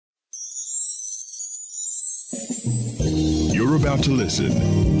You're about to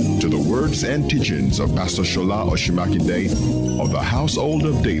listen to the words and teachings of Pastor Shola Osunmakinde of the Household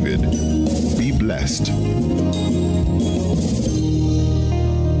of David. Be blessed.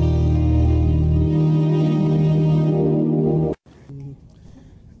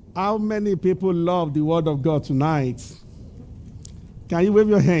 How many people love the Word of God tonight? Can you wave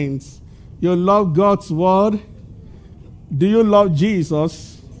your hands? You love God's Word? Do you love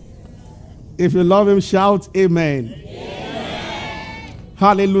Jesus? If you love Him, shout Amen. Amen.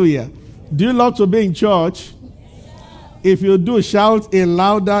 Hallelujah. Do you love to be in church? If you do, shout a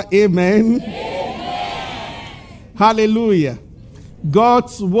louder Amen. Amen. Hallelujah.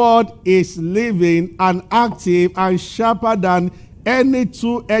 God's Word is living and active and sharper than any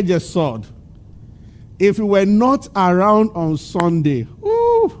two-edged sword. If you were not around on Sunday,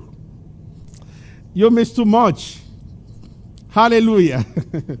 you missed too much. Hallelujah.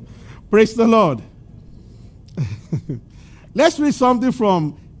 Praise the Lord. Let's read something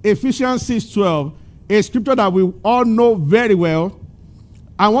from Ephesians 6:12, a scripture that we all know very well.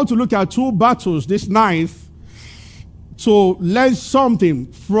 I want to look at two battles this night to learn something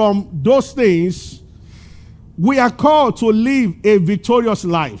from those things. We are called to live a victorious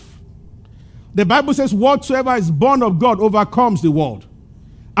life. The Bible says, whatsoever is born of God overcomes the world.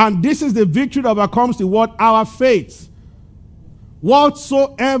 And this is the victory that overcomes the world, our faith.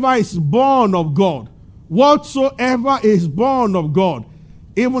 Whatsoever is born of God, whatsoever is born of God,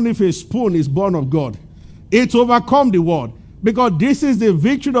 even if a spoon is born of God, it overcomes the world. Because this is the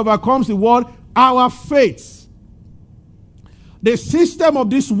victory that overcomes the world, our faith. The system of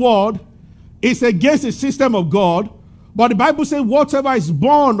this world is against the system of God, but the Bible says whatever is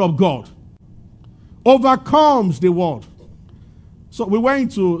born of God overcomes the world. So we went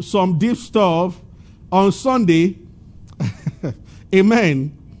into some deep stuff on Sunday.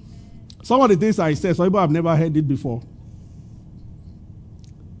 Amen. Some of the things I said, some people have never heard it before.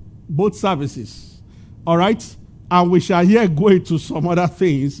 Both services. All right? And we shall here go into some other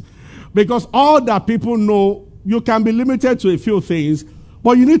things. Because all that people know, you can be limited to a few things,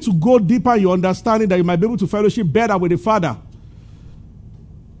 but you need to go deeper in your understanding that you might be able to fellowship better with the Father.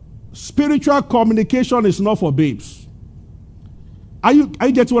 Spiritual communication is not for babes. Are you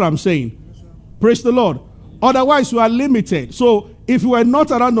getting what I'm saying? Yes, praise the Lord. Otherwise, you are limited. So, if you were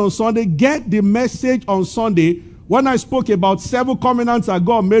not around on Sunday, get the message on Sunday when I spoke about 7 covenants that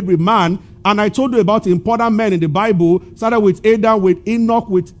God made with man, and I told you about important men in the Bible, started with Adam, with Enoch,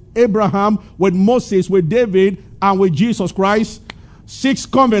 with Abraham, with Moses, with David, and with Jesus Christ. 6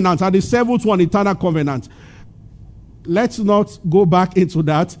 covenants, and the 7th one, eternal covenant. Let's not go back into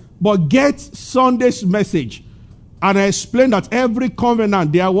that, but get Sunday's message. And I explained that every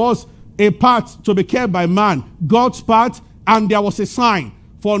covenant, there was a part to be kept by man, God's part, and there was a sign.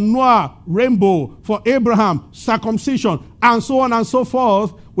 For Noah, rainbow. For Abraham, circumcision, and so on and so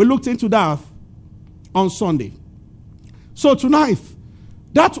forth. We looked into that on Sunday. So tonight,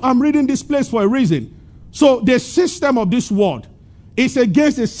 I'm reading this place for a reason. So the system of this world is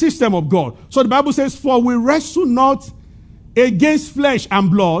against the system of God. So the Bible says, for we wrestle not against flesh and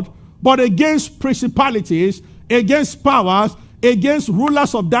blood, but against principalities, against powers, against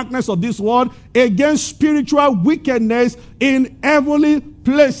rulers of darkness of this world, against spiritual wickedness in heavenly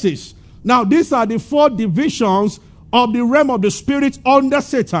places. Now, these are the 4 divisions of the realm of the spirit under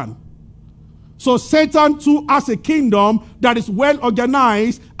Satan. So Satan too has a kingdom that is well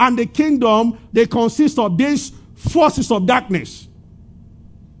organized, and the kingdom, they consist of these forces of darkness.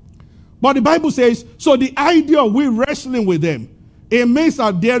 But the Bible says, so the idea of we wrestling with them, it means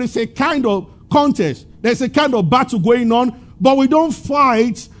that there is a kind of contest. There's a kind of battle going on, but we don't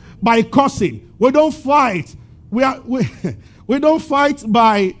fight by cursing. We don't fight. We don't fight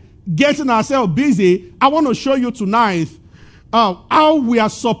by getting ourselves busy. I want to show you tonight how we are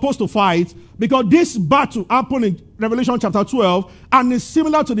supposed to fight, because this battle happened in Revelation chapter 12, and is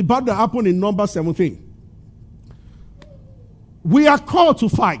similar to the battle that happened in Numbers 17. We are called to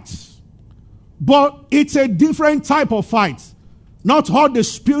fight, but it's a different type of fight. Not all the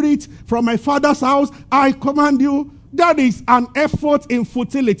spirit from my father's house, I command you. That is an effort in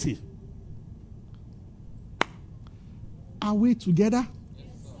futility. Are we together? Yes,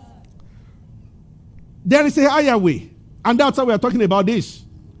 there is a higher way. And that's how we are talking about this.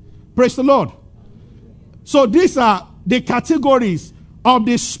 Praise the Lord. So these are the categories of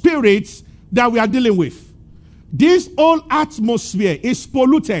the spirits that we are dealing with. This whole atmosphere is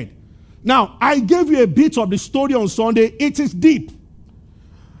polluted. Now, I gave you a bit of the story on Sunday. It is deep.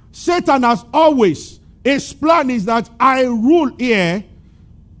 Satan has always, his plan is that I rule here.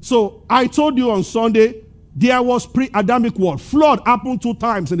 So I told you on Sunday, there was pre-Adamic world. Flood happened 2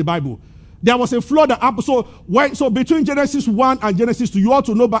 times in the Bible. There was a flood that happened. So between Genesis 1 and Genesis 2, you ought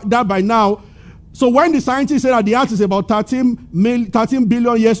to know that by now. So when the scientists say that the earth is about 13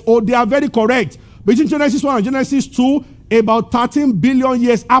 billion years old, they are very correct. Between Genesis 1 and Genesis 2, about 13 billion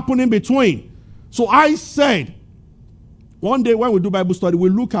years happen in between. So I said, one day when we do Bible study, we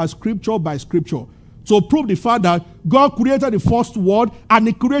look at scripture by scripture to prove the fact that God created the first world and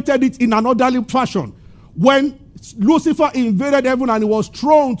he created it in an orderly fashion. When Lucifer invaded heaven and he was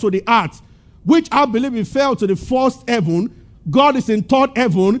thrown to the earth, which I believe he fell to the first heaven, God is in third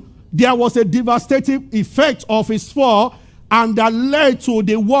heaven. There was a devastating effect of his fall, and that led to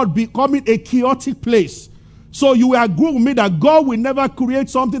the world becoming a chaotic place. So you will agree with me that God will never create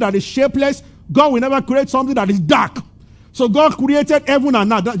something that is shapeless. God will never create something that is dark. So God created heaven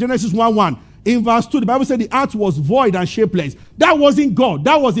and earth. Genesis 1:1. In verse 2, the Bible said the earth was void and shapeless. That wasn't God.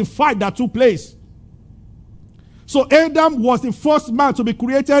 That was the fight that took place. So Adam was the first man to be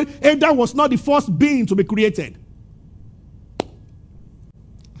created. Adam was not the first being to be created.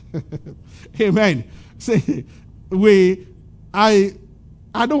 Amen. Say, I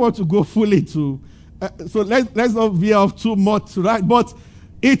don't want to go fully to, so let's not veer off too much, right? But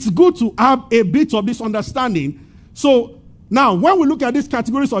it's good to have a bit of this understanding. So now, when we look at these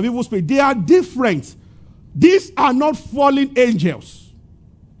categories of evil spirit, they are different. These are not fallen angels.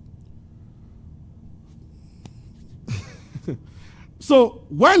 So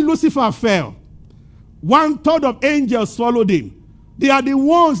when Lucifer fell, 1/3 of angels followed him. They are the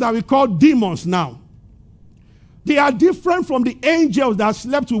ones that we call demons now. They are different from the angels that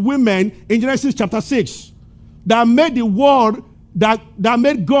slept with women in Genesis chapter 6, that made the world, that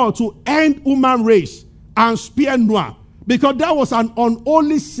made God to end human race and spare Noah. Because that was an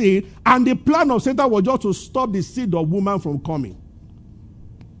unholy sin, and the plan of Satan was just to stop the seed of woman from coming.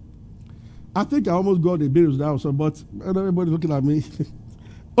 I think I almost got the bills down, but everybody's looking at me.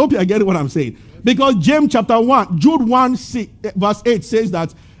 Hope you are getting what I'm saying. Because James chapter 1, Jude 1, verse 8 says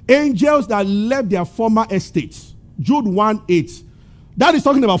that angels that left their former estates. Jude 1:8. That is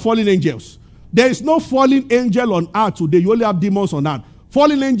talking about fallen angels. There is no fallen angel on earth today. You only have demons on earth.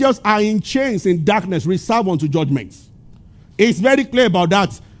 Fallen angels are in chains in darkness, reserved unto judgment. It's very clear about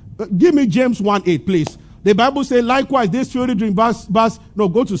that. Give me James 1:8, please. The Bible says, likewise, this fury dream, go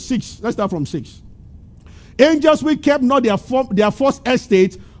to 6. Let's start from 6. Angels which kept not their first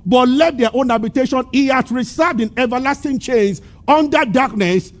estate, but left their own habitation, he hath reserved in everlasting chains under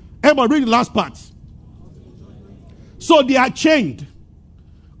darkness. Everybody read the last part. So they are chained.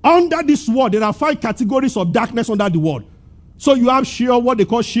 Under this world, there are 5 categories of darkness under the world. So you have Sheol, what they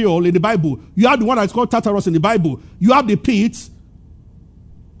call Sheol in the Bible. You have the one that's called Tartarus in the Bible. You have the pit.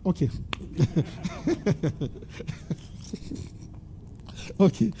 Okay.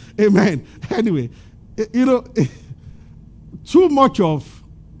 Okay. Amen. Anyway, too much of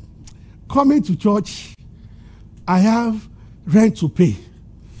coming to church, I have rent to pay.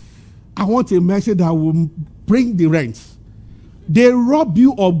 I want a message that will bring the rent. They rob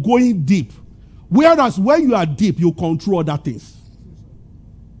you of going deep. Whereas when you are deep, you control other things.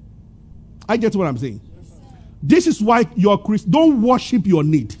 I get what I'm saying. This is why your Christ don't worship your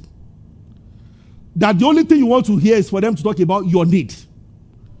need. That the only thing you want to hear is for them to talk about your need.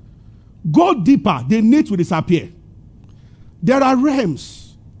 Go deeper, the need will disappear. There are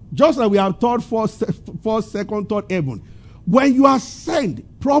realms, just like we have taught first, second, third heaven. When you ascend,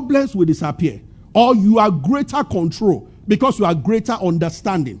 problems will disappear, or you are greater control because you are greater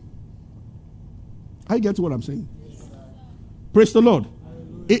understanding. I get what I'm saying. Yes, praise the Lord.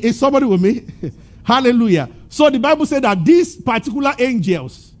 Is somebody with me? Hallelujah. So the Bible said that these particular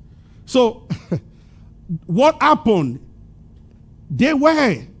angels, so what happened? They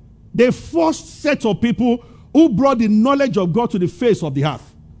were the first set of people who brought the knowledge of God to the face of the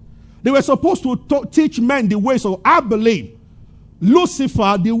earth. They were supposed to teach men the ways of, I believe,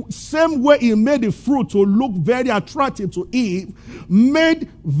 Lucifer, the same way he made the fruit to look very attractive to Eve, made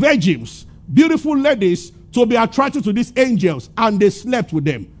virgins, beautiful ladies, to be attracted to these angels, and they slept with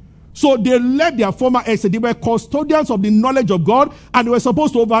them. So they left their former estate. They were custodians of the knowledge of God, and they were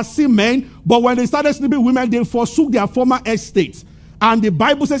supposed to oversee men. But when they started sleeping with women, they forsook their former estates. And the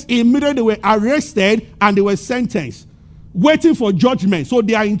Bible says immediately they were arrested and they were sentenced, waiting for judgment. So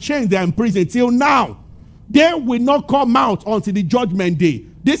they are in chains, they are in prison till now. They will not come out until the judgment day.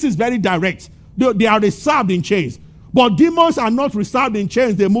 This is very direct. They are reserved in chains. But demons are not reserved in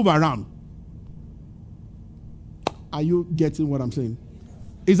chains, they move around. Are you getting what I'm saying?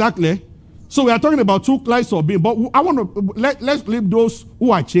 Exactly. So we are talking about 2 kinds of beings, but I want to let's leave those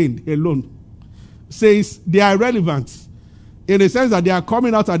who are chained alone. Says they are irrelevant in the sense that they are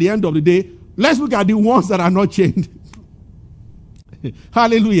coming out at the end of the day. Let's look at the ones that are not chained.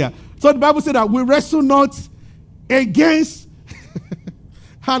 Hallelujah. So the Bible said that we wrestle not against.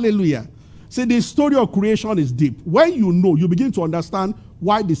 Hallelujah. See, the story of creation is deep. When you know, you begin to understand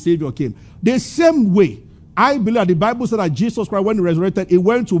why the Savior came. The same way, I believe that the Bible said that Jesus Christ, when he resurrected, he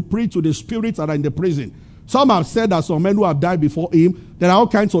went to preach to the spirits that are in the prison. Some have said that some men who have died before him, there are all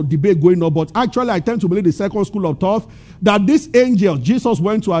kinds of debate going on. But actually, I tend to believe the second school of thought, that these angels, Jesus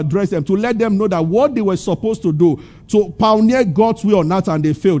went to address them, to let them know that what they were supposed to do, to pioneer God's will on earth, and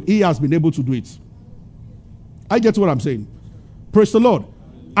they failed. He has been able to do it. I get what I'm saying. Praise the Lord.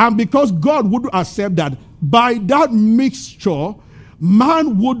 And because God wouldn't accept that, by that mixture,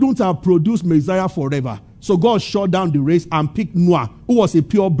 man wouldn't have produced Messiah forever. So God shut down the race and picked Noah, who was a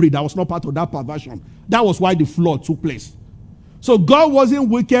pure breed that was not part of that perversion. That was why the flood took place. So God wasn't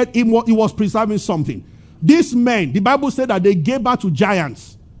wicked, he was preserving something. These men, the Bible said that they gave birth to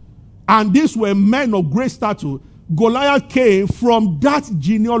giants. And these were men of great stature. Goliath came from that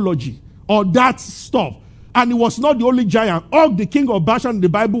genealogy or that stuff. And he was not the only giant. Og, the king of Bashan in the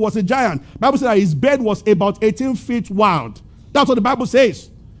Bible, was a giant. The Bible said that his bed was about 18 feet wide. That's what the Bible says.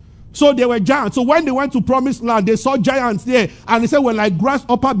 So they were giants. So when they went to Promised Land, they saw giants there. And they said, well, like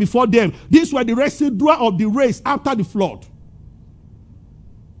grasshopper before them. These were the residue of the race after the flood.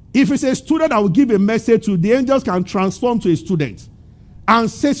 If it's a student that will give a message to, the angels can transform to a student and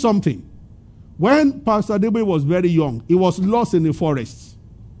say something. When Pastor Debe was very young, he was lost in the forest.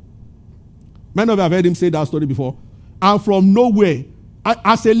 Many of you have heard him say that story before. And from nowhere,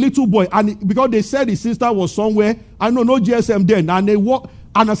 as a little boy, and because they said his sister was somewhere, I know no GSM then, and they walked,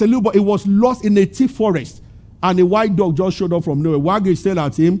 and as a little boy, he was lost in a thick forest. And a white dog just showed up from nowhere, wagged his tail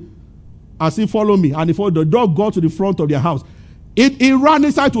at him, as he followed me. And the dog got to the front of their house. He ran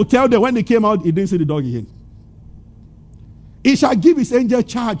inside to tell them. When they came out, he didn't see the dog again. He shall give his angel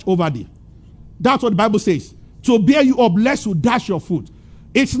charge over thee. That's what the Bible says. To bear you up, lest you dash your foot.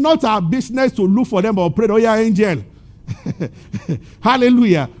 It's not our business to look for them or pray, oh yeah, angel.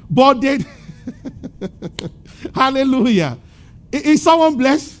 Hallelujah. But they, hallelujah. Is someone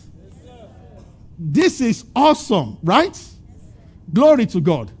blessed? This is awesome, right? Glory to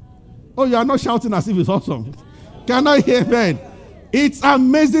God. Oh, you are not shouting as if it's awesome. Can I hear amen? It's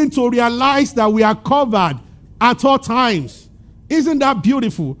amazing to realize that we are covered at all times. Isn't that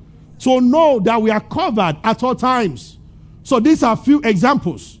beautiful? To know that we are covered at all times. So these are a few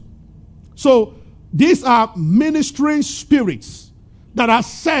examples. So these are ministering spirits that are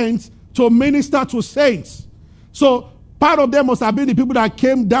sent to minister to saints. So part of them must have been the people that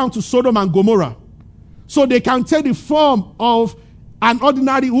came down to Sodom and Gomorrah. So they can take the form of an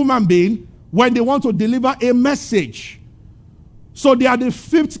ordinary human being when they want to deliver a message. So they are the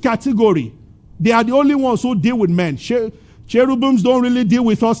fifth category. They are the only ones who deal with men. Cherubims don't really deal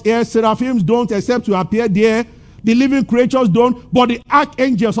with us here. Seraphims don't, except to appear there. The living creatures don't. But the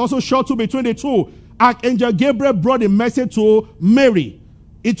archangels also shuttle between the two. Archangel Gabriel brought a message to Mary.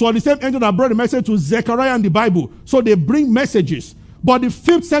 It was the same angel that brought a message to Zechariah in the Bible. So they bring messages. But the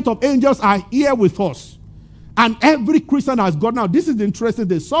fifth set of angels are here with us. And every Christian has gone out. This is the interesting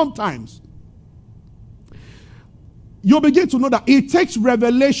thing. Sometimes you begin to know that it takes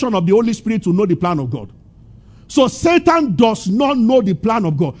revelation of the Holy Spirit to know the plan of God. So Satan does not know the plan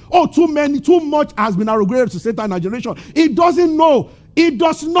of God. Oh, too much has been arrogated to Satan in our generation. He doesn't know. He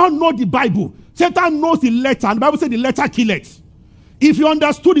does not know the Bible. Satan knows the letter, and the Bible says the letter killeth. If you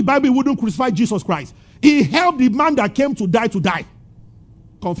understood the Bible, you wouldn't crucify Jesus Christ. He helped the man that came to die.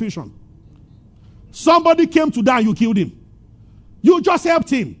 Confusion. Somebody came to die and you killed him. You just helped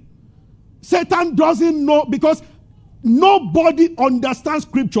him. Satan doesn't know, because nobody understands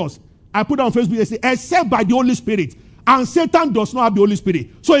scriptures. I put on Facebook yesterday, except by the Holy Spirit. And Satan does not have the Holy Spirit.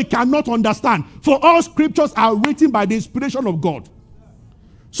 So he cannot understand. For all scriptures are written by the inspiration of God.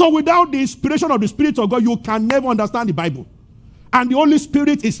 So without the inspiration of the Spirit of God, you can never understand the Bible. And the Holy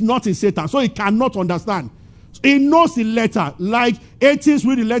Spirit is not in Satan. So he cannot understand. He knows the letter. Like atheists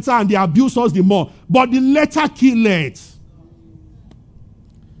read the letter and they abuse us the more. But the letter killeth.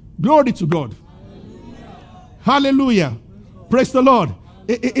 Glory to God. Hallelujah. Praise the Lord.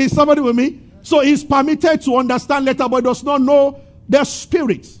 Is somebody with me? So he's permitted to understand letter, but does not know the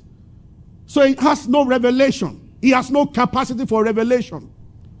spirit. So he has no revelation. He has no capacity for revelation.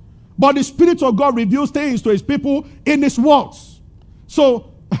 But the Spirit of God reveals things to his people in his words.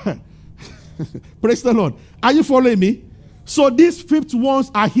 So, praise the Lord. Are you following me? So these fifth ones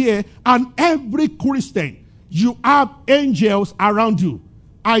are here, and every Christian, you have angels around you.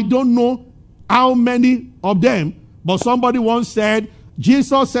 I don't know how many of them, but somebody once said,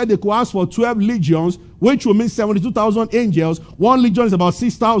 Jesus said they could ask for 12 legions, which will mean 72,000 angels. One legion is about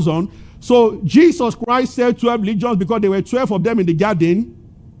 6,000. So Jesus Christ said 12 legions because there were 12 of them in the garden.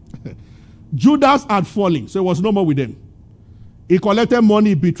 Judas had fallen, so he was no more with them. He collected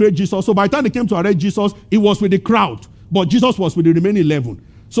money, he betrayed Jesus. So by the time they came to arrest Jesus, he was with the crowd. But Jesus was with the remaining 11.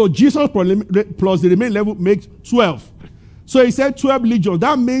 So Jesus plus the remaining 11 makes 12. So he said 12 legions.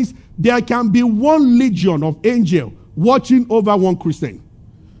 That means there can be one legion of angels watching over one Christian.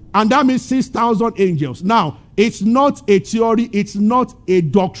 And that means 6,000 angels. Now, it's not a theory, it's not a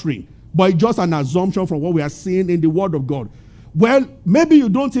doctrine, but it's just an assumption from what we are seeing in the Word of God. Well, maybe you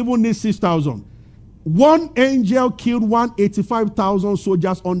don't even need 6,000. One angel killed 185,000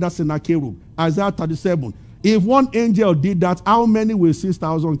 soldiers under Sennacherib, Isaiah 37. If one angel did that, how many will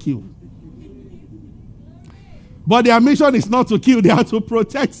 6,000 kill? But their mission is not to kill, they are to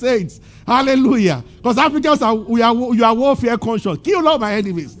protect saints. Hallelujah. Because Africans you are warfare conscious. Kill all my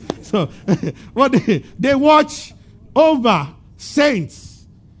enemies. So, but they watch over saints.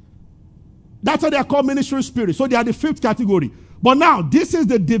 That's what they are called ministry spirits. So they are the fifth category. But now, this is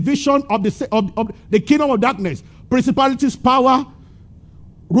the division of the kingdom of darkness. Principalities, power,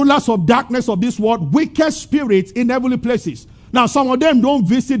 rulers of darkness of this world, wicked spirits in heavenly places. Now, some of them don't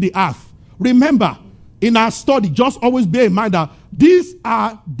visit the earth. Remember, in our study, just always bear in mind that these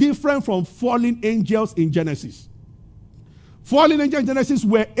are different from fallen angels in Genesis. Fallen angels in Genesis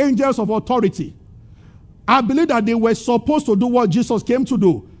were angels of authority. I believe that they were supposed to do what Jesus came to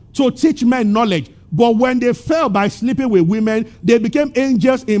do, to teach men knowledge. But when they fell by sleeping with women, they became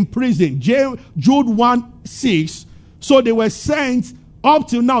angels in prison. Jude 1:6. So they were sent. Up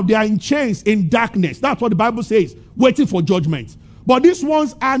till now, they are in chains in darkness. That's what the Bible says, waiting for judgment. But these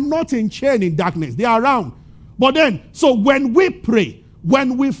ones are not in chain in darkness. They are around. But then, so when we pray,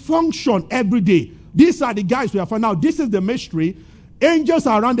 when we function every day, these are the guys we have found out. This is the mystery. Angels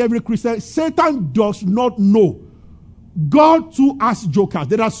are around every Christian. Satan does not know. God too has jokers.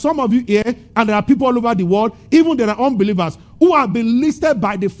 There are some of you here, and there are people all over the world, even there are unbelievers, who have been listed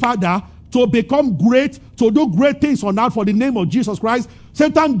by the Father to become great, to do great things on earth for the name of Jesus Christ.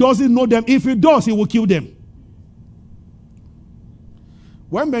 Satan doesn't know them. If he does, he will kill them.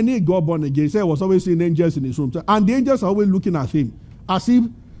 When Benny got born again, he said he was always seeing angels in his room. And the angels are always looking at him. As if,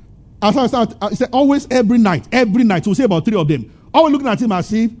 he said, always every night, we'll say about 3 of them, always looking at him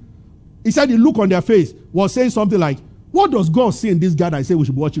as if, he said the look on their face was saying something like, what does God see in this guy that I say we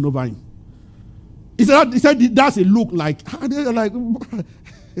should be watching over him? He said that's a look like,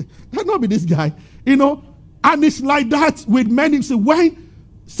 cannot be this guy, and it's like that with many. See, when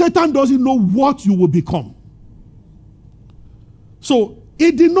Satan doesn't know what you will become, so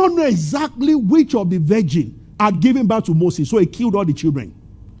he did not know exactly which of the virgin had given birth to Moses, so he killed all the children.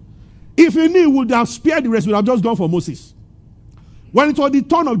 If he knew, he would have spared the rest, would have just gone for Moses. When it was the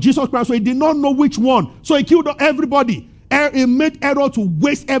turn of Jesus Christ, so he did not know which one, so he killed everybody. He made error to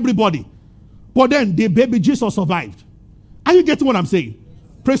waste everybody. But then the baby Jesus survived. Are you getting what I'm saying?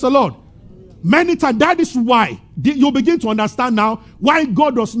 Praise the Lord. Many times, that is why you begin to understand now why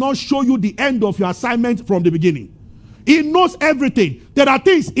God does not show you the end of your assignment from the beginning. He knows everything. There are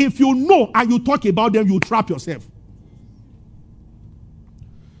things, if you know and you talk about them, you trap yourself.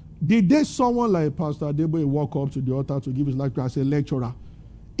 The day someone like Pastor Adebo walk up to the altar to give his life as a lecturer,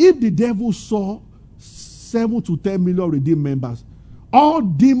 if the devil saw 7 to 10 million redeemed members, all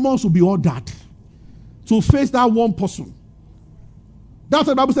demons will be ordered to face that one person. That's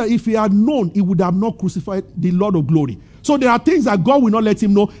what the Bible said. If he had known, he would have not crucified the Lord of glory. So there are things that God will not let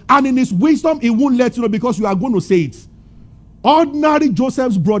him know, and in his wisdom, he won't let you know because you are going to say it. Ordinary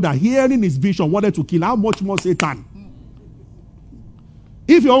Joseph's brother, hearing his vision, wanted to kill. How much more Satan?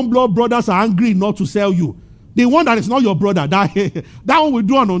 If your own blood brothers are angry not to sell you, the one that is not your brother, that one will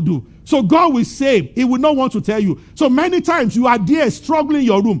do and undo. So God will save. He will not want to tell you. So many times you are there struggling in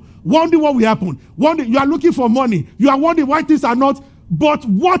your room, wondering what will happen. You are looking for money. You are wondering why things are not. But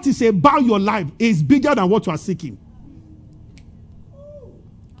what is about your life is bigger than what you are seeking.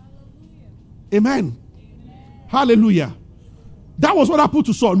 Amen. Hallelujah. That was what happened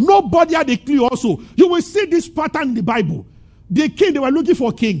to Saul. Nobody had a clue also. You will see this pattern in the Bible. The king, they were looking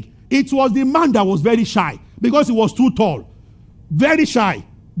for a king. It was the man that was very shy because he was too tall. Very shy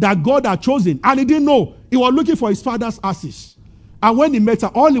that God had chosen. And he didn't know. He was looking for his father's ashes. And when he met her,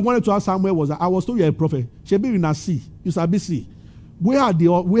 all he wanted to ask Samuel was, I was told you are a prophet. She be in a sea. You shall be sea. Where are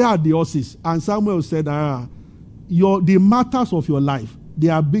the horses? And Samuel said, the matters of your life, they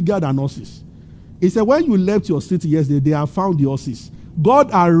are bigger than horses. He said, when you left your city yesterday, they have found the horses. God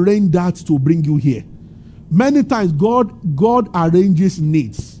arranged that to bring you here. Many times, God arranges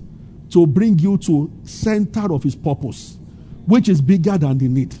needs to bring you to center of his purpose, which is bigger than the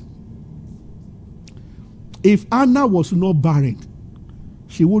need. If Anna was not barren,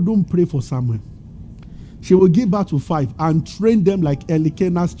 she wouldn't pray for Samuel. She would give birth to 5 and train them like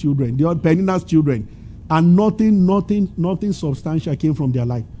Elkanah's children, the old Penina's children, and nothing substantial came from their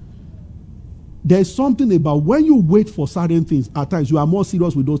life. There's something about when you wait for certain things, at times you are more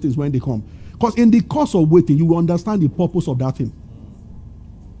serious with those things when they come. Because in the course of waiting, you will understand the purpose of that thing.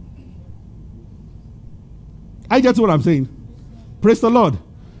 I get what I'm saying. Praise the Lord.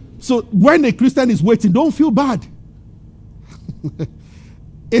 So when a Christian is waiting, don't feel bad.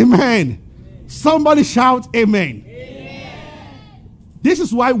 Amen. Somebody shout amen. Amen. This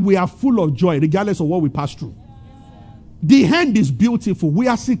is why we are full of joy regardless of what we pass through. The end is beautiful. We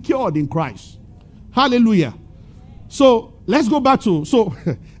are secured in Christ. Hallelujah. So let's go back to,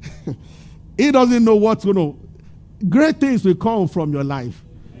 he doesn't know what's going to, great things will come from your life.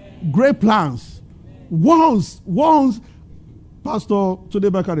 Great plans. Once, Pastor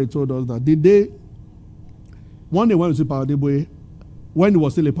Tudebakare told us that one day when we see Pastor Deboe, when he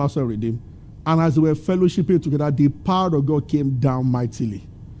was still a pastor Redeemed, and as they were fellowshipping together, the power of God came down mightily.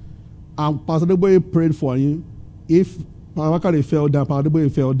 And Pastor Deboe prayed for him. If Pastor Bakare fell down, Pastor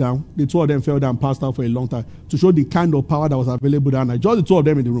Deboe fell down, the two of them fell down, passed out for a long time, to show the kind of power that was available that night. Just the two of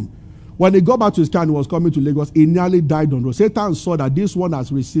them in the room. When he got back to his car and he was coming to Lagos, he nearly died on the road. Satan saw that this one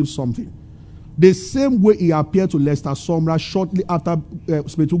has received something. The same way he appeared to Lester Somra shortly after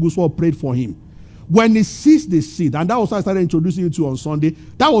Smetuguswa prayed for him. When he sees the seed, and that was what I started introducing you to on Sunday,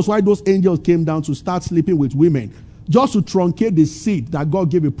 that was why those angels came down to start sleeping with women, just to truncate the seed that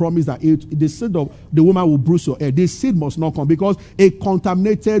God gave a promise that the seed of the woman will bruise your head. This seed must not come because a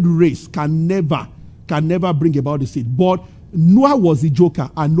contaminated race can never bring about the seed. But Noah was the joker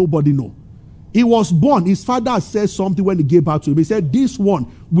and nobody knew. He was born. His father said something when he gave birth to him. He said, this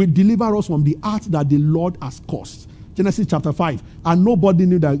one will deliver us from the earth that the Lord has caused. Genesis chapter 5. And nobody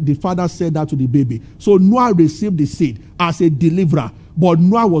knew that the father said that to the baby. So Noah received the seed as a deliverer. But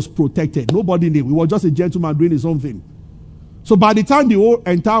Noah was protected. Nobody knew. He was just a gentleman doing his own thing. So by the time the whole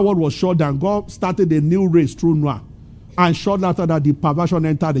entire world was shut down, God started a new race through Noah. And shortly after that, the perversion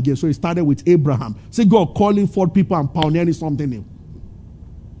entered again. So he started with Abraham. See God calling forth people and pioneering something new.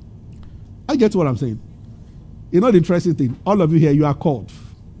 I get what I'm saying. You know the interesting thing? All of you here, you are called.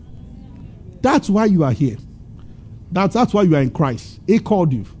 That's why you are here. That's why you are in Christ. He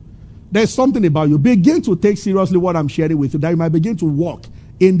called you. There's something about you. Begin to take seriously what I'm sharing with you, that you might begin to walk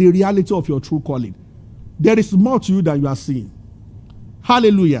in the reality of your true calling. There is more to you than you are seeing.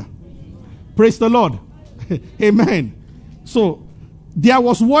 Hallelujah. Praise the Lord. Amen. So, there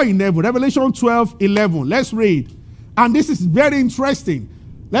was war in heaven. Revelation 12:11. Let's read. And this is very interesting.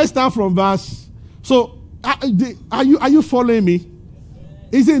 Let's start from verse. So, are you following me?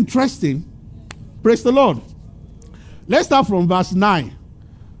 Is it interesting? Praise the Lord. Let's start from verse 9.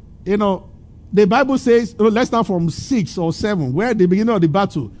 You know, the Bible says, let's start from 6 or 7, where the beginning of the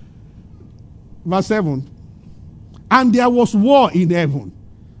battle. Verse 7. And there was war in heaven.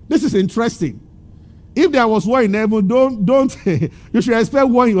 This is interesting. If there was war in heaven, don't you should expect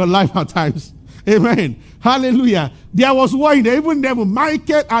war in your life at times. Amen. Hallelujah. There was war in heaven. Even heaven.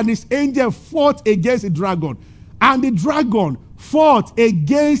 Michael and his angel fought against the dragon. And the dragon fought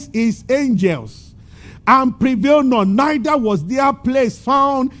against his angels and prevailed not. Neither was their place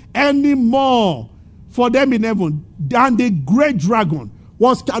found any more for them in heaven than the great dragon.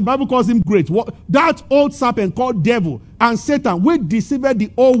 The Bible calls him great. That old serpent called devil and Satan, which deceived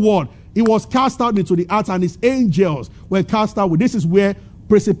the whole world, he was cast out into the earth, and his angels were cast out. This is where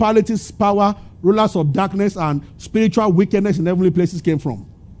principalities, power, rulers of darkness, and spiritual wickedness in heavenly places came from.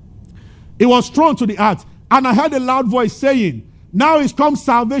 It was thrown to the earth, and I heard a loud voice saying, now is come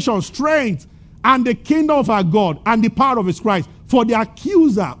salvation, strength, and the kingdom of our God, and the power of his Christ. For the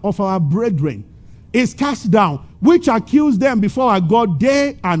accuser of our brethren is cast down, which accused them before our God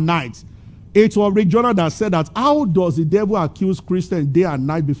day and night. It was Rick Jonah that said that, how does the devil accuse Christians day and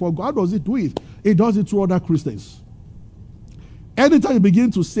night before God? How does it do it? It does it to other Christians. Anytime you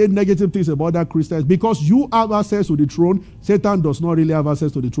begin to say negative things about other Christians, because you have access to the throne, Satan does not really have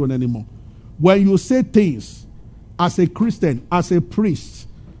access to the throne anymore. When you say things as a Christian, as a priest,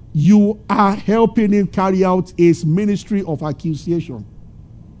 you are helping him carry out his ministry of accusation.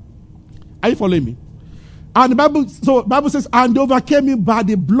 Are you following me? And the Bible says, and they overcame him by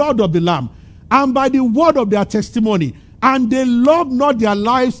the blood of the Lamb and by the word of their testimony, and they loved not their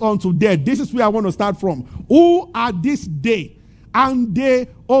lives unto death. This is where I want to start from. Who are this day? And they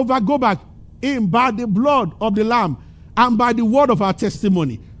go back in by the blood of the Lamb and by the word of our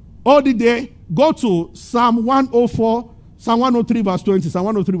testimony. All the day, go to Psalm 104, Psalm 103 verse 20, Psalm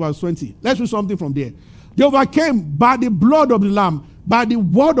 103 verse 20. Let's read something from there. They overcame by the blood of the Lamb, by the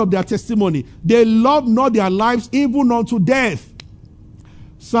word of their testimony. They loved not their lives even unto death.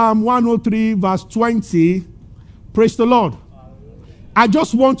 Psalm 103 verse 20. Praise the Lord. I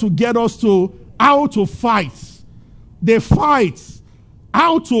just want to get us to how to fight. The fight.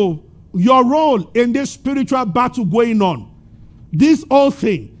 How to, your role in this spiritual battle going on. This whole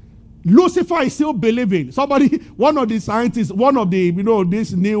thing. Lucifer is still believing. Somebody, one of the scientists, one of the,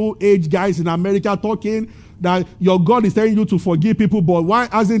 these new age guys in America talking that your God is telling you to forgive people, but why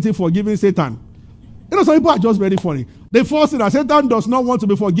hasn't he forgiven Satan? Some people are just very funny. The first thing that Satan does not want to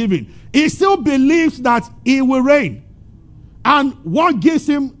be forgiven. He still believes that he will reign. And what gives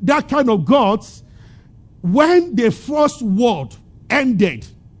him that kind of guts, when the first world ended,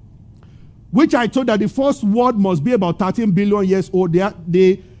 which I told that the first world must be about 13 billion years old,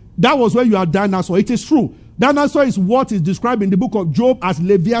 that was where you are dinosaur. It is true. Dinosaur is what is described in the book of Job as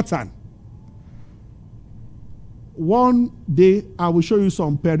Leviathan. One day, I will show you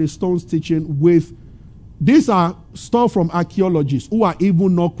some Perry Stone's teaching with, these are stuff from archaeologists who are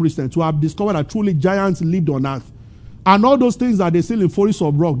even not Christians, who have discovered that truly giants lived on earth. And all those things that they see in forests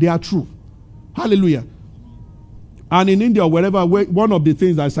of rock, they are true. Hallelujah. And in India, wherever, one of the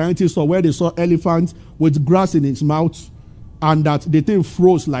things that scientists saw, where they saw elephants with grass in its mouth, and that the thing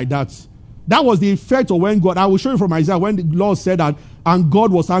froze like that. That was the effect of when God, I will show you from Isaiah, when the Lord said that, and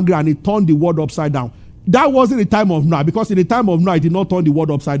God was angry and he turned the world upside down. That wasn't the time of Noah, because in the time of Noah, he did not turn the world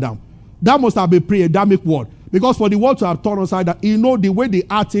upside down. That must have been pre-Adamic world. Because for the world to have turned upside down, the way the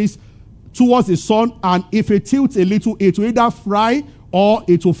earth is towards the sun, and if it tilts a little, it will either fry or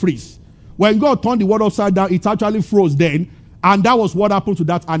it will freeze. When God turned the world upside down, it actually froze then, and that was what happened to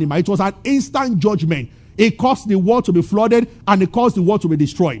that animal. It was an instant judgment. It caused the world to be flooded, and it caused the world to be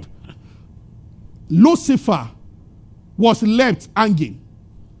destroyed. Lucifer was left hanging.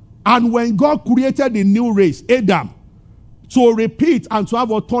 And when God created the new race, Adam, to repeat and to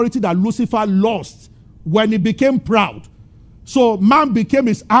have authority that Lucifer lost when he became proud. So man became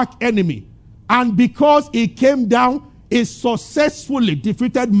his arch enemy. And because he came down, he successfully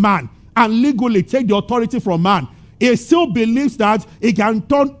defeated man and legally take the authority from man. He still believes that he can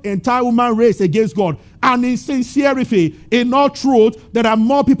turn entire human race against God. And in sincerity, in all truth, there are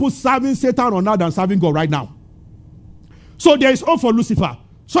more people serving Satan on earth than serving God right now. So there is hope for Lucifer.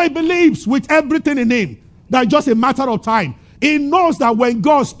 So he believes with everything in him that it's just a matter of time. He knows that when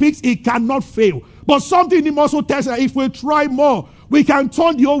God speaks, he cannot fail. But something in him also tells us that if we try more, we can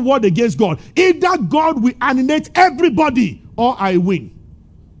turn the whole world against God. Either God will annihilate everybody or I win.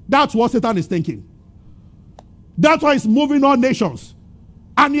 That's what Satan is thinking. That's why he's moving on nations.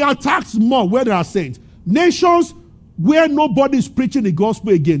 And he attacks more where there are saints. Nations where nobody is preaching the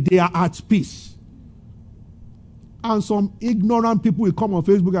gospel again, they are at peace. And some ignorant people will come on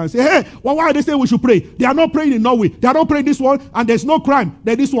Facebook and say, hey, well, why are they saying we should pray? They are not praying in Norway. They are not praying this one, and there's no crime.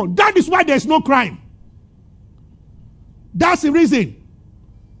 There's this one. That is why there's no crime. That's the reason.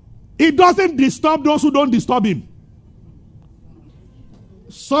 It doesn't disturb those who don't disturb him.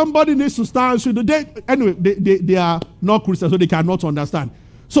 Somebody needs to start. Anyway, they are not Christians, so they cannot understand.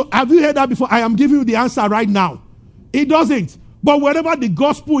 So have you heard that before? I am giving you the answer right now. It doesn't. But wherever the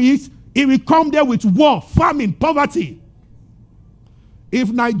gospel is, it will come there with war, famine, poverty. If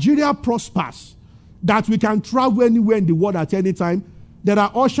Nigeria prospers, that we can travel anywhere in the world at any time, there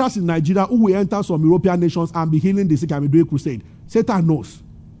are ushers in Nigeria who will enter some European nations and be healing the sick and be doing crusade. Satan knows.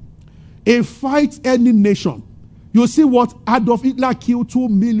 He fights any nation. You see what Adolf Hitler killed 2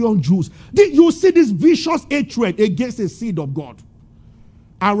 million Jews. You see this vicious hatred against the seed of God.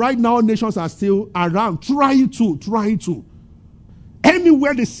 And right now, nations are still around, trying to.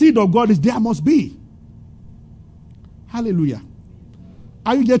 Anywhere the seed of God is, there must be. Hallelujah.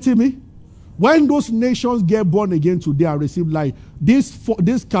 Are you getting me? When those nations get born again today and receive life,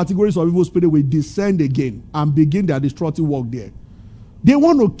 these categories of evil spirit will descend again and begin their destructive work there. They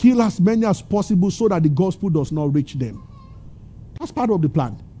want to kill as many as possible so that the gospel does not reach them. That's part of the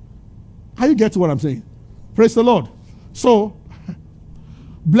plan. Are you getting what I'm saying? Praise the Lord. So,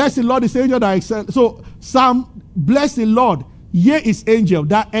 bless the Lord, his angel that excel. So, bless the Lord, ye his angel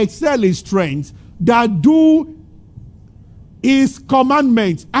that excel in strength, that do his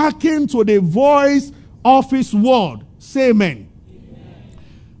commandments, hearken to the voice of his word. Say amen.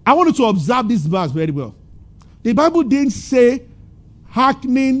 I want you to observe this verse very well. The Bible didn't say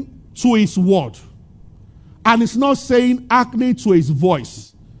hearkening to his word. And it's not saying hearkening to his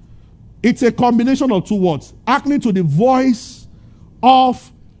voice. It's a combination of two words. Hearkening to the voice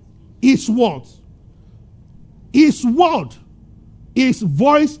of his word. His word is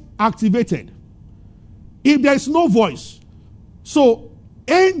voice activated. If there is no voice, so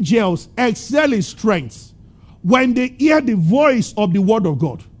angels excel in strength when they hear the voice of the word of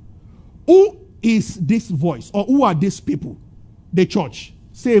God. Who is this voice, or who are these people? The church.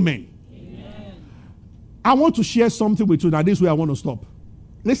 Say amen. Amen. I want to share something with you that this way I want to stop.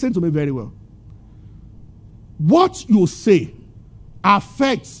 Listen to me very well. What you say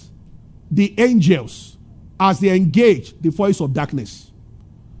affects the angels as they engage the voice of darkness.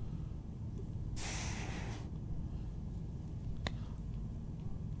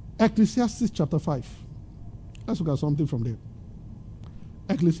 Ecclesiastes chapter 5. Let's look at something from there.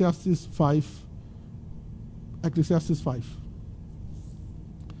 Ecclesiastes 5. Ecclesiastes 5.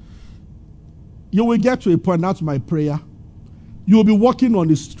 You will get to a point, that's my prayer. You will be walking on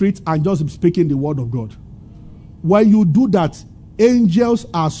the street and just speaking the word of God. When you do that, angels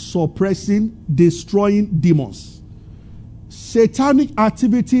are suppressing, destroying demons. Satanic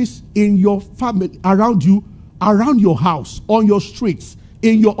activities in your family, around you, around your house, on your streets,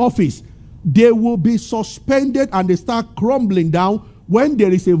 in your office, they will be suspended and they start crumbling down when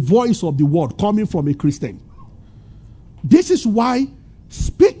there is a voice of the word coming from a Christian. This is why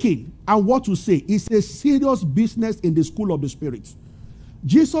speaking and what to say is a serious business in the school of the Spirit.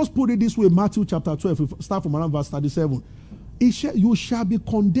 Jesus put it this way in Matthew chapter 12, if we start from around verse 37. You shall be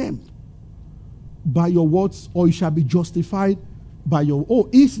condemned by your words, or you shall be justified by your...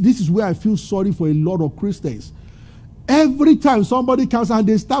 this is where I feel sorry for a lot of Christians. Every time somebody comes and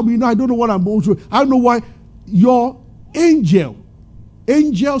they start, I don't know what I'm going through. I don't know why. Your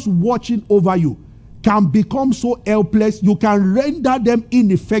angels watching over you can become so helpless, you can render them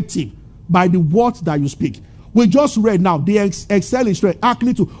ineffective by the words that you speak. We just read now, they excel in strength.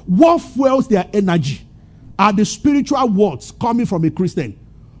 Actually, to what fuels their energy are the spiritual words coming from a Christian.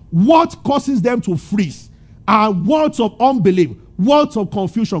 What causes them to freeze are words of unbelief, words of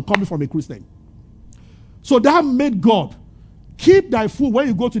confusion coming from a Christian. So that made God keep thy food when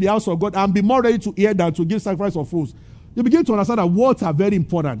you go to the house of God and be more ready to hear than to give sacrifice of fools. You begin to understand that words are very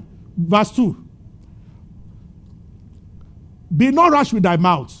important. Verse 2. Be not rash with thy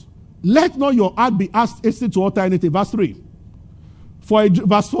mouth. Let not your heart be hasty to utter anything. Verse 3.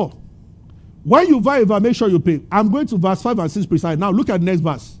 Verse 4. When you vow, make sure you pay. I'm going to verse 5 and 6 precise. Now look at the next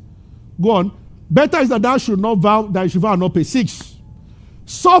verse. Go on. Better is that thou should not vow, that you should vow and not pay. 6.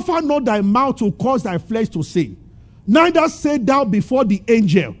 Suffer not thy mouth to cause thy flesh to sin. Neither say thou before the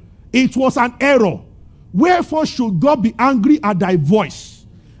angel, it was an error. Wherefore should God be angry at thy voice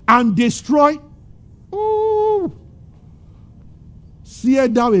and destroy? Ooh.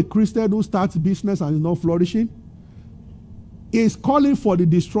 Seest thou a Christian who starts business and is not flourishing? Is calling for the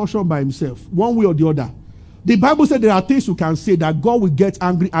destruction by himself, one way or the other. The Bible said there are things you can say that God will get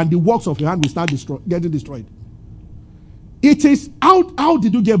angry and the works of your hand will start getting destroyed. It is how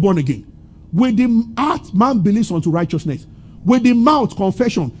did you get born again? With the heart, man believes unto righteousness. With the mouth,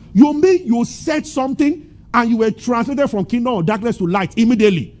 confession. You mean you said something and you were translated from kingdom of darkness to light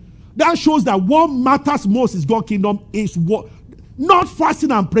immediately. That shows that what matters most is God's kingdom is what? Not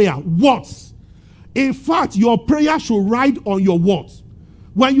fasting and prayer. Words. In fact, your prayer should ride on your words.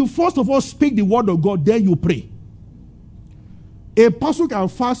 When you first of all speak the word of God, then you pray. A person can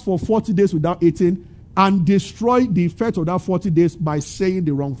fast for 40 days without eating and destroy the effect of that 40 days by saying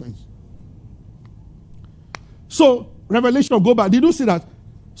the wrong things. So, Revelation, go back. Did you see that?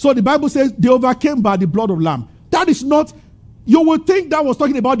 So the Bible says they overcame by the blood of Lamb. That is not, you would think that was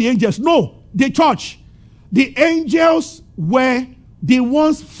talking about the angels. No, the church. The angels were the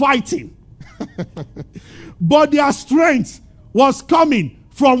ones fighting. But their strength was coming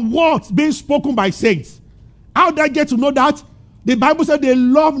from words being spoken by saints. How did I get to know that? The Bible said they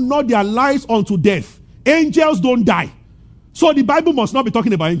love not their lives unto death. Angels don't die. So the Bible must not be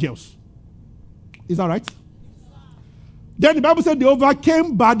talking about angels. Is that right? Then the Bible said they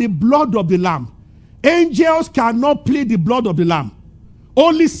overcame by the blood of the Lamb. Angels cannot plead the blood of the Lamb.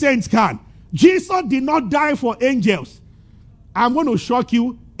 Only saints can. Jesus did not die for angels. I'm going to shock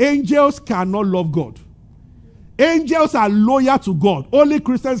you. Angels cannot love God. Angels are loyal to God. Only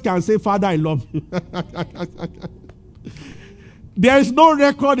Christians can say, Father, I love you. There is no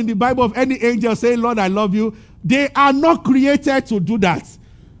record in the Bible of any angel saying, Lord, I love you. They are not created to do that.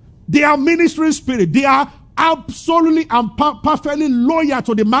 They are ministering spirit. They are absolutely and perfectly loyal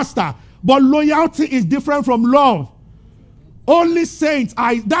to the master. But loyalty is different from love. Only saints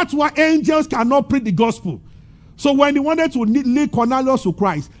that's why angels cannot preach the gospel. So when they wanted to lead Cornelius to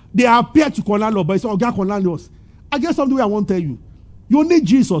Christ, they appeared to Cornelius, but he said, oh God, Cornelius, I guess something I won't tell you. You need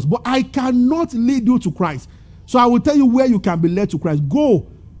Jesus, but I cannot lead you to Christ. So I will tell you where you can be led to Christ. Go.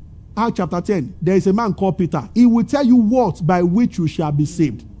 Acts chapter 10. There is a man called Peter. He will tell you what by which you shall be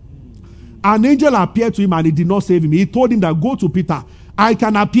saved. An angel appeared to him and he did not save him. He told him that go to Peter. I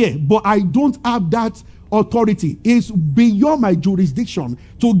can appear, but I don't have that authority. It's beyond my jurisdiction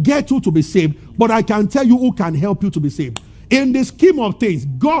to get you to be saved, but I can tell you who can help you to be saved. In the scheme of things,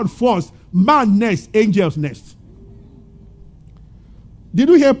 God first, man next, angels next. Did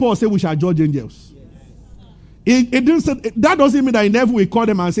you hear Paul say we shall judge angels? It didn't say, that doesn't mean that in heaven we call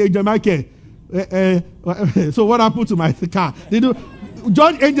them and say, Jamaica, so what happened to my car?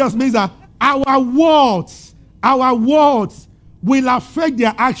 Judge angels means that our words will affect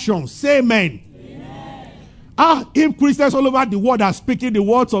their actions. Say amen. If Christians all over the world are speaking the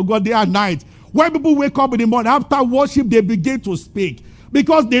words of God day and night, when people wake up in the morning after worship, they begin to speak.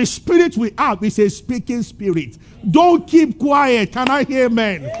 Because the spirit we have is a speaking spirit. Don't keep quiet. Can I hear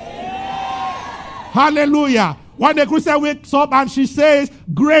amen? Hallelujah. When the Christian wakes up and she says,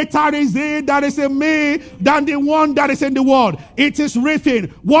 greater is he that is in me than the one that is in the world. It is written,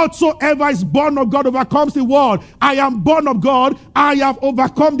 whatsoever is born of God overcomes the world. I am born of God. I have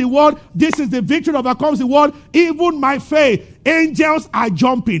overcome the world. This is the victory that overcomes the world. Even my faith. Angels are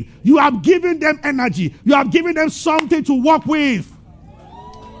jumping. You have given them energy. You have given them something to work with.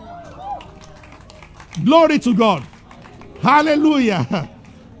 Glory to God. Hallelujah.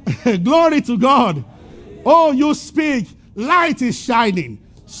 Glory to God. Oh, you speak. Light is shining.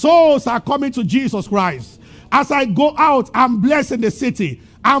 Souls are coming to Jesus Christ. As I go out, I'm blessed in the city.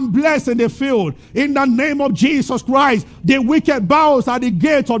 I'm blessed in the field. In the name of Jesus Christ, the wicked bows at the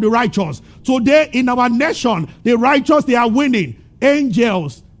gate of the righteous. Today in our nation, the righteous, they are winning.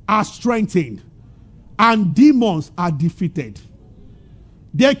 Angels are strengthened. And demons are defeated.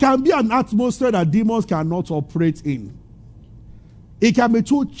 There can be an atmosphere that demons cannot operate in. It can be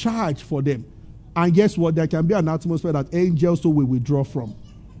too charged for them. And guess what? There can be an atmosphere that angels will withdraw from.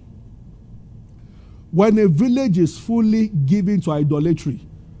 When a village is fully given to idolatry,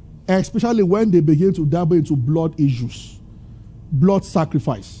 especially when they begin to dabble into blood issues, blood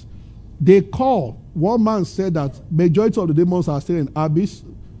sacrifice, they call, one man said that majority of the demons are still in abyss,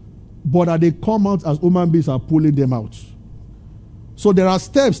 but that they come out as human beings are pulling them out. So there are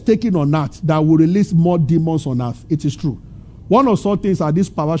steps taken on earth that will release more demons on earth. It is true. One of such things are this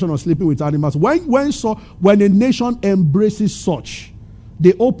perversion of sleeping with animals. When a nation embraces such,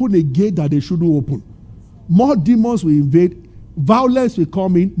 they open a gate that they shouldn't open. More demons will invade, violence will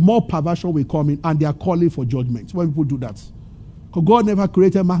come in, more perversion will come in, and they are calling for judgment when people do that. Because God never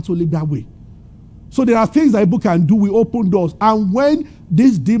created man to live that way. So there are things that people can do. We open doors. And when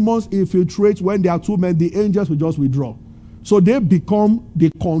these demons infiltrate, when there are too many, the angels will just withdraw. So they become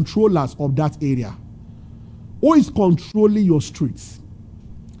the controllers of that area. Who is controlling your streets?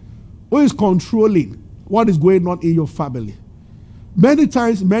 Who is controlling what is going on in your family? Many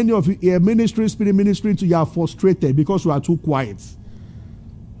times, many of you are ministering, spirit ministering to you are frustrated because you are too quiet.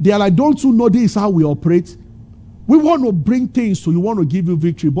 They are like, don't you know this is how we operate? We want to bring things to you, want to give you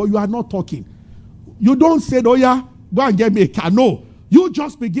victory, but you are not talking. You don't say, oh yeah, go and get me a car. No. You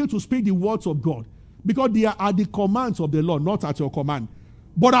just begin to speak the words of God because they are at the commands of the Lord, not at your command.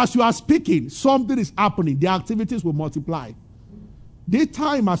 But as you are speaking, something is happening. The activities will multiply. The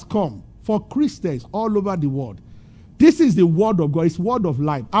time has come for Christians all over the world. This is the word of God. It's word of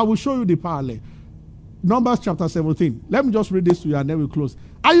life. I will show you the parallel. Numbers chapter 17. Let me just read this to you and then we'll close.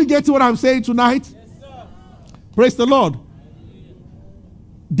 Are you getting what I'm saying tonight? Yes, sir. Praise the Lord.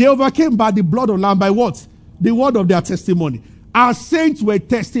 They overcame by the blood of lamb. By what? The word of their testimony. Our saints were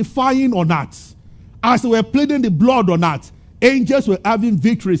testifying on earth. As they were pleading the blood on earth, angels were having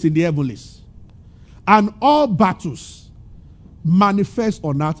victories in the heavens. And all battles manifest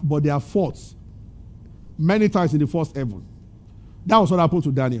on earth, but they are fought many times in the first heaven. That was what happened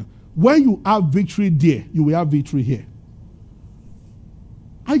to Daniel. When you have victory there, you will have victory here.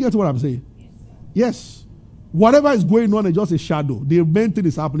 I get what I'm saying? Yes. Whatever is going on is just a shadow. The main thing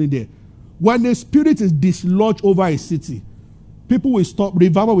is happening there. When the spirit is dislodged over a city, people will stop,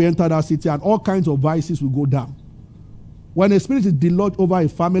 revival will enter that city, and all kinds of vices will go down. When a spirit is dislodged over a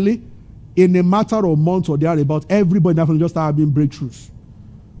family, in a matter of months or thereabout, everybody in that family just start having breakthroughs.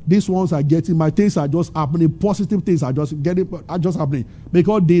 These ones are getting, my things are just happening, positive things are just happening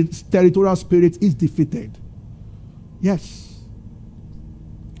because the territorial spirit is defeated. Yes.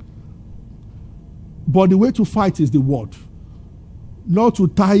 But the way to fight is the word. Not to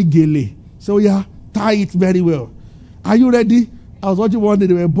tie gele. So yeah, tie it very well. Are you ready? I was watching one day,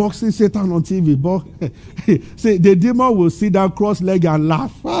 they were boxing Satan on TV. Say, the demon will sit down, cross leg and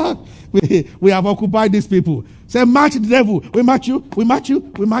laugh. We have occupied these people. Say, match the devil. We match you. We match you.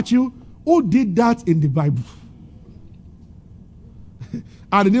 We match you. Who did that in the Bible?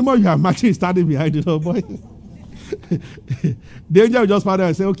 And the demon you are matching is standing behind you, boy. The angel will just stand there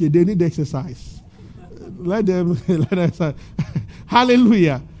and say, okay, they need exercise. Let them exercise.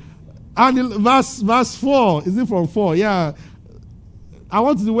 Hallelujah. And verse 4, is it from 4? Yeah. I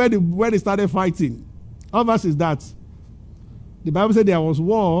want to see where they started fighting. What verse is that? The Bible said there was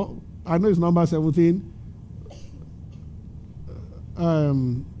war. I know it's number 17.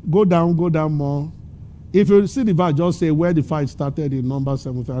 Go down more. If you see the verse, just say where the fight started in number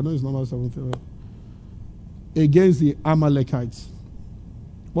 17. I know it's number 17. Against the Amalekites.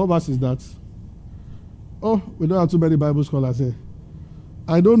 What verse is that? Oh, we don't have too many Bible scholars here.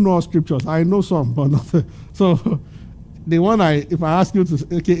 I don't know scriptures. I know some, but not. So, the one if I ask you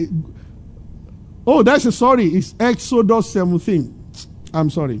to, okay. Oh, sorry. It's Exodus 17. I'm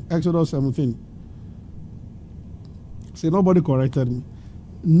sorry. Exodus 17. See, nobody corrected me.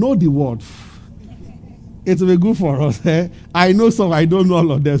 Know the word. It will be good for us. Eh? I know some, I don't know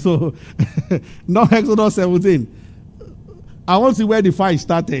all of them. So, not Exodus 17. I want to see where the fight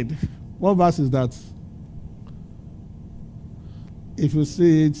started. What verse is that? If you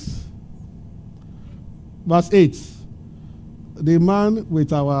see it, verse 8. The man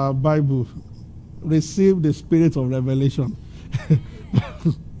with our Bible received the spirit of revelation.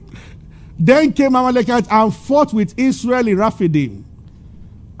 Then came Amalekites and fought with Israel in Rephidim.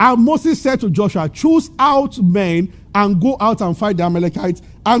 And Moses said to Joshua, choose out men and go out and fight the Amalekites.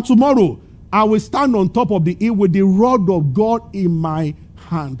 And tomorrow I will stand on top of the hill with the rod of God in my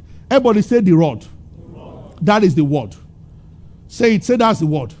hand. Everybody say the rod. That is the word. Say it. Say that's the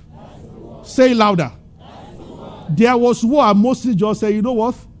word. That's the word. Say it louder. There was war and Moses just said, you know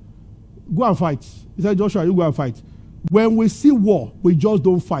what? Go and fight. He said, Joshua, you go and fight. When we see war, we just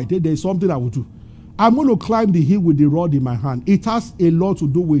don't fight. There is something I will do. I'm going to climb the hill with the rod in my hand. It has a lot to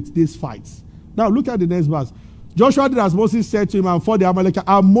do with these fights. Now look at the next verse. Joshua did as Moses said to him and fought the Amalekites.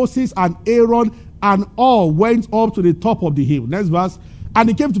 And Moses and Aaron and all went up to the top of the hill. Next verse. And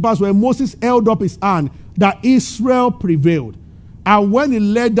it came to pass when Moses held up his hand that Israel prevailed. And when he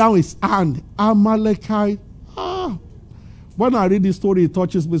laid down his hand, Amalekite. When I read this story, it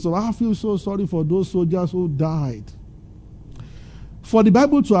touches me. So I feel so sorry for those soldiers who died. For the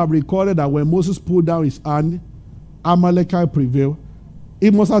Bible to have recorded that when Moses pulled down his hand, Amalekite prevailed,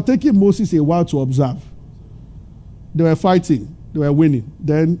 it must have taken Moses a while to observe. They were fighting. They were winning.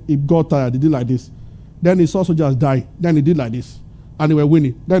 Then he got tired. He did like this. Then he saw soldiers die. Then he did like this. And they were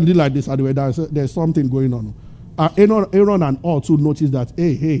winning. Then he did like this. And they were dying. So there's something going on. Aaron and all too noticed that,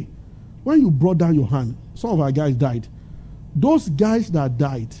 hey, when you brought down your hand, some of our guys died. Those guys that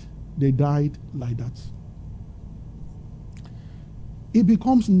died, they died like that. It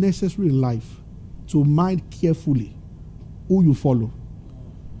becomes necessary in life to mind carefully who you follow.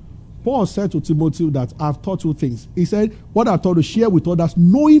 Paul said to Timothy that I've taught you things. He said, what I've taught you, share with others,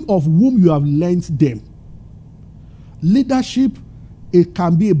 knowing of whom you have learnt them. Leadership, it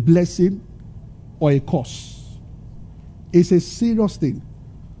can be a blessing or a curse. It's a serious thing.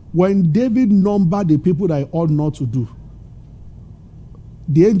 When David numbered the people that he ought not to do,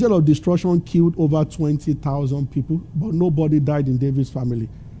 the angel of destruction killed over 20,000 people, but nobody died in David's family.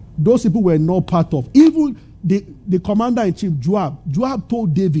 Those people were not part of. Even the commander-in-chief, Joab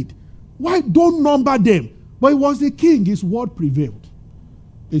told David, why don't number them? But it was the king. His word prevailed.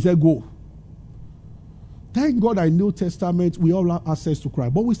 He said, go. Thank God in New Testament, we all have access to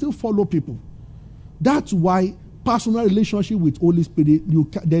Christ, but we still follow people. That's why personal relationship with Holy Spirit,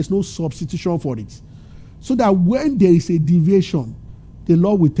 there's no substitution for it. So that when there is a deviation, the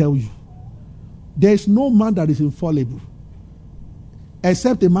Lord will tell you. There is no man that is infallible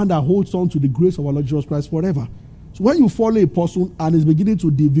except a man that holds on to the grace of our Lord Jesus Christ forever. So when you follow a person and is beginning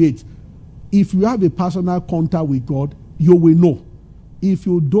to deviate, if you have a personal contact with God, you will know. If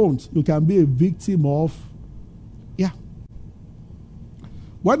you don't, you can be a victim of,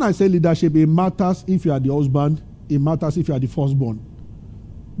 When I say leadership, it matters if you are the husband, it matters if you are the firstborn.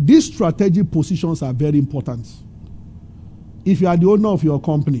 These strategic positions are very important. If you are the owner of your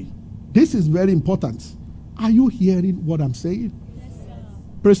company, this is very important. Are you hearing what I'm saying? Yes, sir.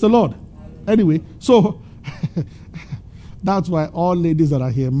 Praise the Lord. Anyway, so that's why all ladies that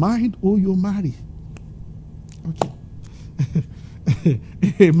are here, mind who you marry. Okay.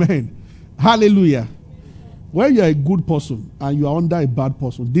 Amen. Hallelujah. When you are a good person and you are under a bad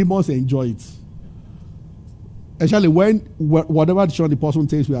person, demons enjoy it. Especially when whatever decision the person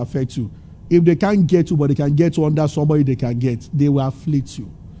takes will affect you. If they can't get you, but they can get you under somebody they can get, they will afflict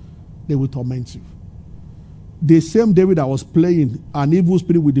you. They will torment you. The same David that was playing, an evil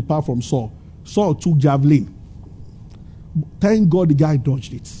spirit will depart from Saul. Saul took javelin. Thank God the guy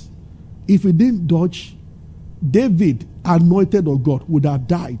dodged it. If he didn't dodge, David, anointed of God, would have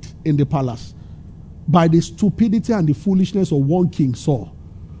died in the palace by the stupidity and the foolishness of one king, Saul,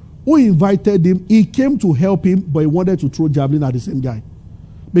 who invited him. He came to help him, but he wanted to throw javelin at the same guy.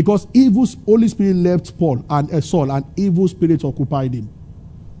 Because evil Holy Spirit left Paul and Saul, and evil spirit occupied him.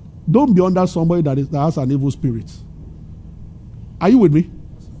 Don't be under somebody that has an evil spirit. Are you with me?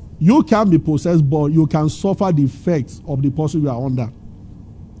 You can be possessed, but you can suffer the effects of the person you are under.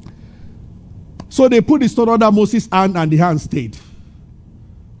 So they put the stone under Moses' hand, and the hand stayed.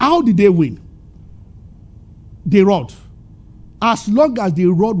 How did they win? The rod. As long as the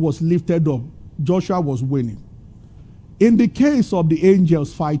rod was lifted up, Joshua was winning. In the case of the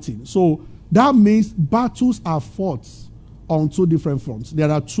angels fighting, so that means battles are fought on two different fronts. There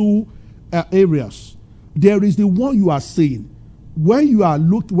are two areas. There is the one you are seeing. When you are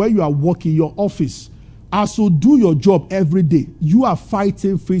working your office, as you do your job every day, you are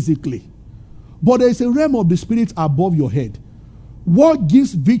fighting physically. But there is a realm of the spirit above your head. What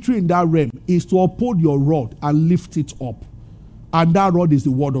gives victory in that realm is to uphold your rod and lift it up. And that rod is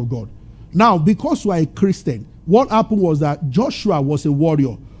the word of God. Now, because you are a Christian, what happened was that Joshua was a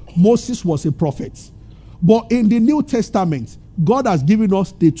warrior. Moses was a prophet. But in the New Testament, God has given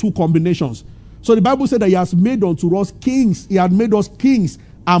us the two combinations. So the Bible said that he has made unto us kings. He had made us kings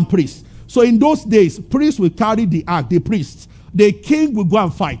and priests. So in those days, priests will carry the ark, the priests. The king will go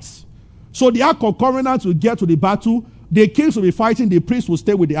and fight. So the ark of covenant will get to the battle. The kings will be fighting. The priests will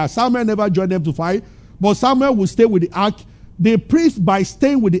stay with the ark. Samuel never joined them to fight, but Samuel will stay with the ark. The priest, by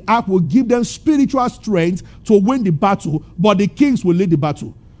staying with the ark, will give them spiritual strength to win the battle, but the kings will lead the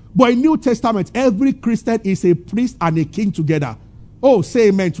battle. But in New Testament, every Christian is a priest and a king together. Oh, say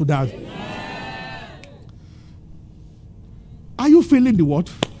amen to that. Amen. Are you feeling the word?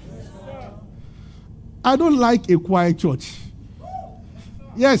 I don't like a quiet church.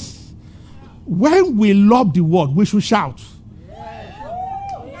 Yes. When we love the word, we should shout.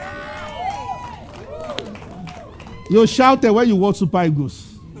 You shouted when you watch Super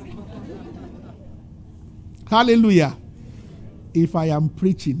Eagles. Hallelujah. If I am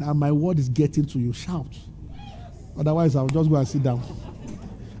preaching and my word is getting to you, shout. Otherwise, I'll just go and sit down.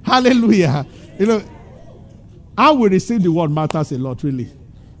 Hallelujah. You know, how we receive the word matters a lot, really.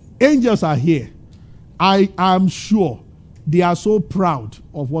 Angels are here. I am sure they are so proud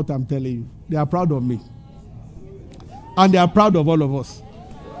of what I'm telling you. They are proud of me. And they are proud of all of us.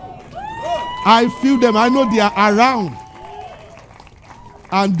 I feel them. I know they are around.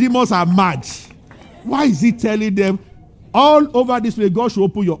 And demons are mad. Why is he telling them? All over this way, God should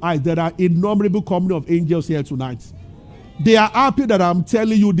open your eyes. There are innumerable company of angels here tonight. They are happy that I'm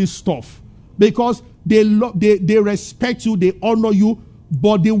telling you this stuff. Because they respect you, they honor you.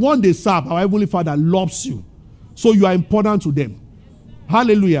 But the one they serve, our Heavenly Father, loves you. So you are important to them.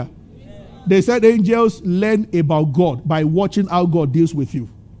 Hallelujah. They said angels learn about God by watching how God deals with you.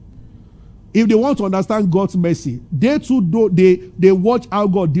 If they want to understand God's mercy, they too they watch how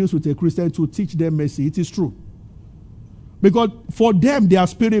God deals with a Christian to teach them mercy. It is true. Because for them, they are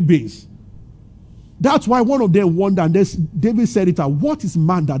spirit beings. That's why one of them wondered, and David said it, what is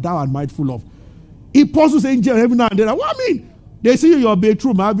man that thou art mindful of? He puzzles angels every now and then. What I mean? They see you in your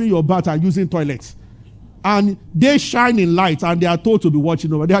bedroom having your bath and using toilets. And they shine in light and they are told to be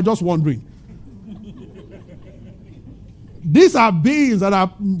watching over. They are just wondering. These are beings that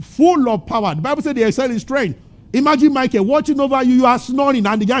are full of power. The Bible said they excel in strength. Imagine Michael watching over you. You are snoring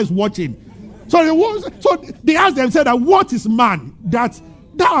and the guy is watching. So they asked themselves that what is man that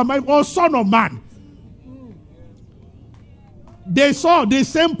thou art my or son of man? They saw the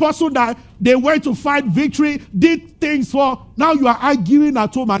same person that they went to fight victory, did things for. Now you are arguing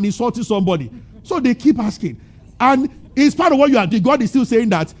at home and insulting somebody. So they keep asking. And it's part of what you are doing. God is still saying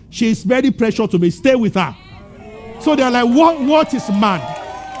that she is very precious to me. Stay with her. So they're like, what is man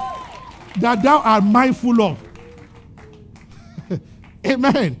that thou art mindful of?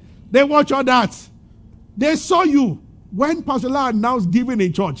 Amen. They watch all that. They saw you when Pastor La announced giving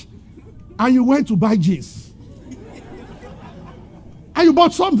in church. And you went to buy jeans. And you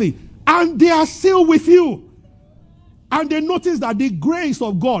bought something. And they are still with you. And they notice that the grace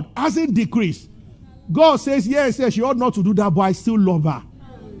of God hasn't decreased. God says, yes, you ought not to do that, but I still love her.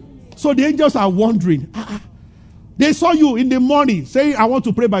 So the angels are wondering. They saw you in the morning saying, I want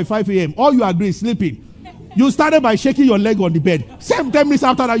to pray by 5 a.m. All you agree is sleeping. You started by shaking your leg on the bed. 10 minutes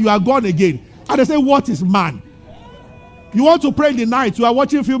after that, you are gone again. And they say, what is man? You want to pray in the night. You are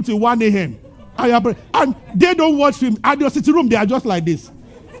watching film till 1 a.m. And they don't watch film. At your sitting room, they are just like this.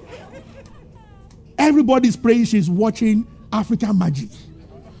 Everybody's praying. She's watching African Magic.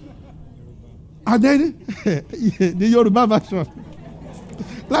 And then, the Yoruba version.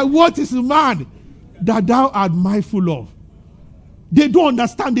 Like, what is man that thou art mindful of? They don't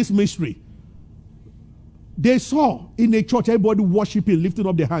understand this mystery. They saw in a church, everybody worshiping, lifting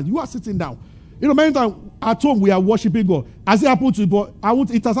up their hands. You are sitting down. You know, many times at home, we are worshiping God. As it happened to you, but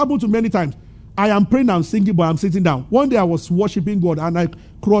it has happened to many times. I am praying and singing, but I'm sitting down. One day I was worshiping God and I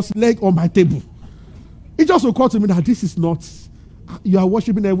crossed leg on my table. It just occurred to me that this is not You are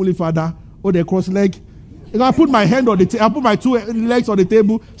worshiping Heavenly Father. Oh, the cross leg. I put my hand on the table. I put my two legs on the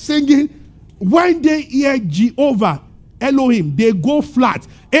table, singing. When they hear Jehovah, Elohim, they go flat.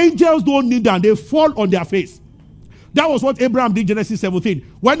 Angels don't need them. They fall on their face. That was what Abraham did in Genesis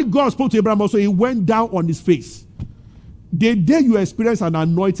 17. When God spoke to Abraham also, he went down on his face. The day you experience an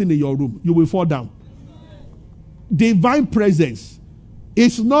anointing in your room, you will fall down. Divine presence.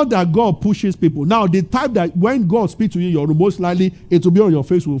 It's not that God pushes people. Now, the type that when God speaks to you in your room, most likely it will be on your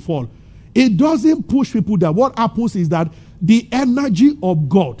face, will fall. It doesn't push people down. What happens is that the energy of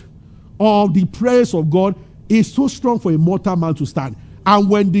God or the praise of God is so strong for a mortal man to stand. And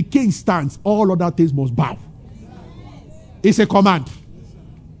when the king stands, all other things must bow. It's a command.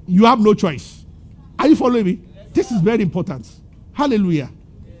 You have no choice. Are you following me? This is very important. Hallelujah.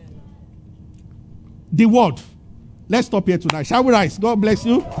 The word. Let's stop here tonight. Shall we rise? God bless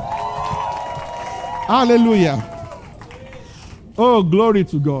you. Hallelujah. Oh, glory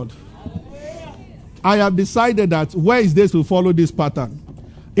to God. I have decided that Wednesdays will follow this pattern.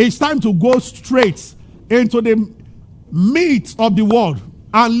 It's time to go straight into the meat of the word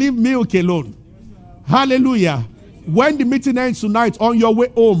and leave milk alone. Hallelujah. When the meeting ends tonight, on your way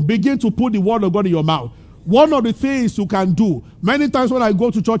home, begin to put the word of God in your mouth. One of the things you can do, many times when I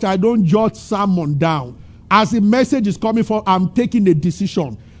go to church, I don't jot sermon down. As the message is coming forth, I'm taking a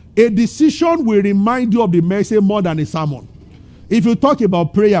decision. A decision will remind you of the message more than a sermon. If you talk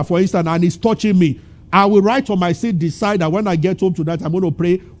about prayer, for instance, and it's touching me, I will write on my seat, decide that when I get home tonight, I'm going to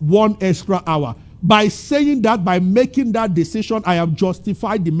pray 1 extra hour. By saying that, by making that decision, I have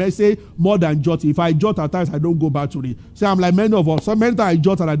justified the message more than jot. If I jot at times, I don't go back to it. So I'm like many of us. So many times I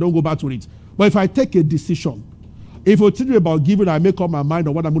jot and I don't go back to it. But if I take a decision, if you tell me about giving, I make up my mind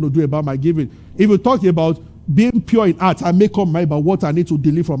on what I'm going to do about my giving. If you talk about being pure in heart, I make up my mind about what I need to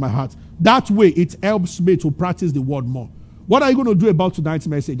delete from my heart. That way, it helps me to practice the word more. What are you going to do about tonight's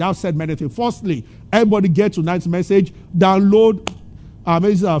message? I've said many things. Firstly, everybody get tonight's message, download,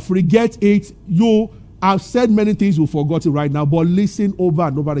 forget it. You have said many things you forgot it right now, but listen over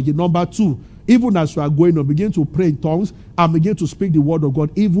and over again. Number 2, even as you are going on, begin to pray in tongues and begin to speak the word of God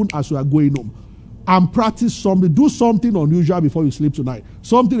even as you are going home. And practice something. Do something unusual before you sleep tonight.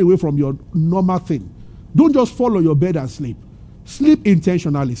 Something away from your normal thing. Don't just fall on your bed and sleep. Sleep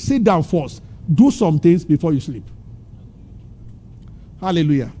intentionally. Sit down first. Do some things before you sleep.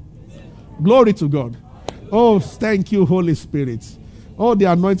 Hallelujah. Glory to God. Oh, thank you, Holy Spirit. Oh, the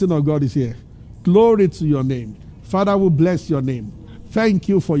anointing of God is here. Glory to your name. Father, we bless your name. Thank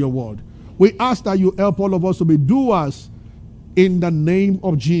you for your word. We ask that you help all of us to be doers in the name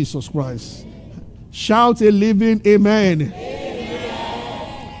of Jesus Christ. Shout a living amen.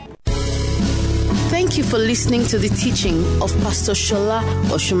 Thank you for listening to the teaching of Pastor Shola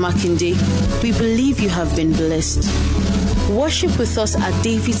Osunmakinde. We believe you have been blessed. Worship with us at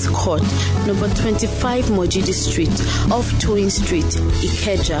David's Court, number 25 Mojidi Street, off Toyin Street,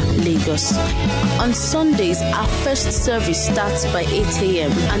 Ikeja, Lagos. On Sundays, our first service starts by 8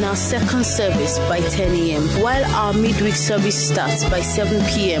 a.m. and our second service by 10 a.m., while our midweek service starts by 7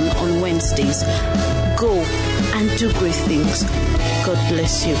 p.m. on Wednesdays. Go and do great things. God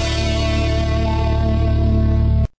bless you.